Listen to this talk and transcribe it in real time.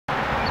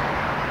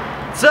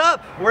What's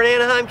up? We're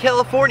in Anaheim,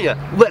 California.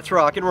 Let's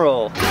rock and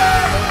roll.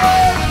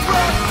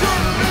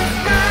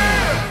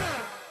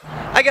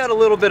 I got a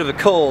little bit of a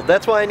cold.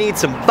 That's why I need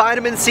some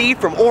vitamin C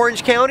from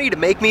Orange County to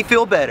make me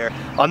feel better.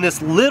 On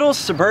this little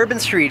suburban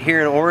street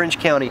here in Orange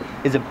County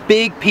is a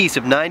big piece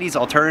of 90s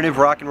alternative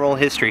rock and roll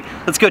history.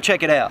 Let's go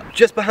check it out.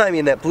 Just behind me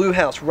in that blue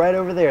house right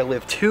over there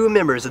live two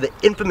members of the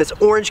infamous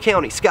Orange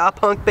County ska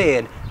punk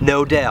band,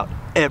 No Doubt.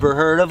 Ever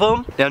heard of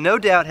them? Now, No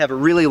Doubt have a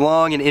really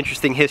long and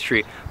interesting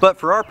history, but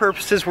for our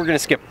purposes, we're gonna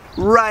skip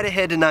right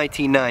ahead to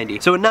 1990.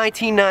 So in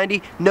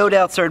 1990, No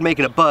Doubt started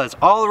making a buzz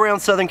all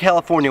around Southern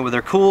California with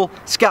their cool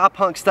ska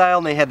punk style,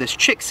 and they had this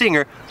chick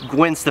singer,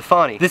 Gwen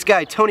Stefani. This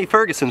guy, Tony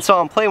Ferguson,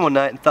 saw him play one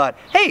night and thought,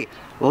 hey,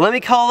 let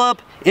me call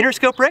up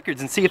Interscope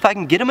Records and see if I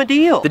can get him a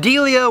deal. The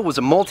dealio was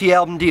a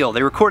multi-album deal.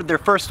 They recorded their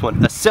first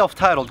one, a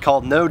self-titled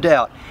called No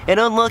Doubt, and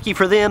unlucky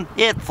for them,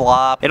 it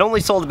flopped. It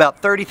only sold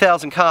about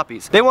 30,000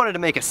 copies. They wanted to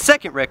make a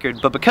second record,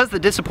 but because of the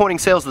disappointing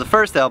sales of the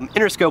first album,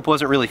 Interscope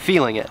wasn't really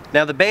feeling it.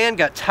 Now the band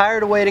got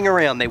tired of waiting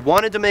around. They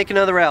wanted to make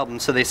another album,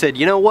 so they said,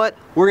 you know what?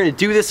 We're gonna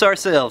do this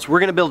ourselves. We're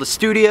gonna build a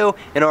studio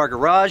in our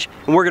garage,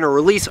 and we're gonna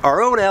release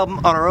our own album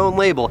on our own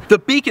label, the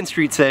Beacon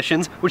Street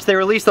Sessions, which they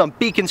released on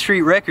Beacon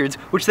Street Records,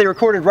 which they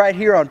recorded right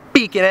here on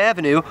Beacon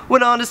Avenue,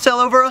 went on to sell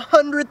over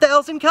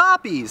 100,000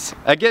 copies.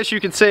 I guess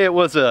you could say it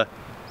was a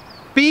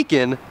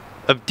beacon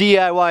of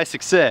DIY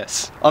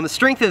success. On the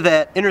strength of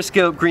that,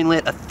 Interscope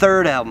greenlit a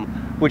third album,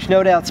 which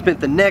No Doubt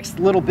spent the next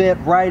little bit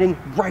writing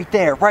right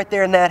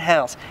there in that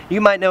house.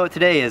 You might know it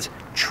today as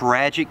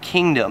Tragic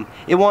Kingdom.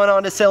 It went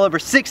on to sell over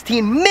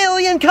 16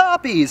 million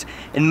copies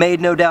and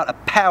made No Doubt a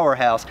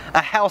powerhouse,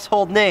 a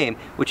household name,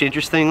 which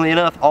interestingly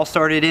enough all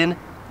started in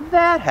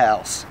that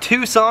house.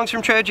 Two songs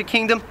from Tragic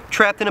Kingdom,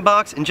 Trapped in a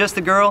Box and Just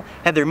a Girl,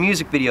 had their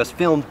music videos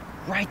filmed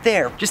right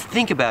there. Just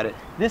think about it.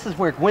 This is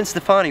where Gwen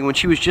Stefani, when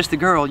she was just a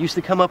girl, used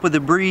to come up with a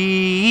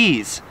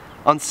breeze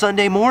on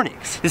Sunday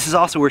mornings. This is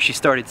also where she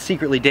started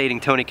secretly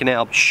dating Tony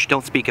Canal. Shh,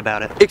 don't speak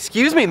about it.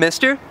 Excuse me,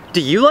 mister. Do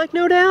you like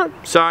No Doubt?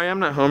 Sorry, I'm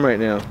not home right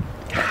now.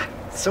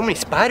 So many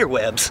spider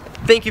webs.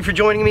 Thank you for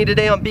joining me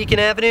today on Beacon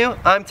Avenue.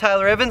 I'm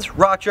Tyler Evans,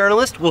 rock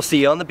journalist. We'll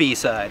see you on the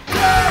B-side.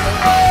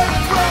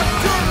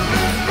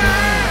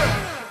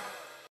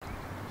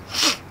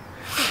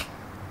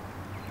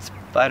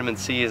 Vitamin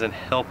C isn't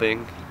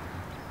helping.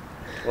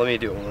 Let me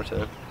do it one more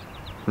time.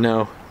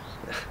 No.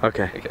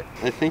 Okay. Okay.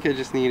 I think I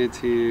just needed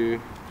to...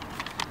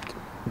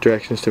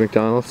 Directions to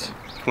McDonald's?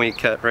 Can we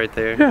cut right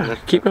there? Yeah,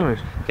 keep going.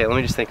 Okay, let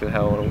me just think of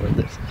how I want to word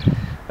this.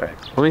 Alright.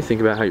 Let me think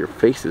about how your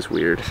face is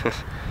weird.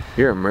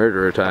 You're a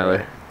murderer, Tyler.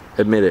 Right.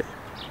 Admit it.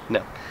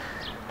 No.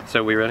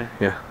 So we ready?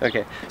 Yeah.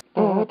 Okay.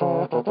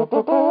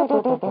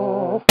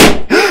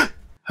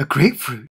 A grapefruit.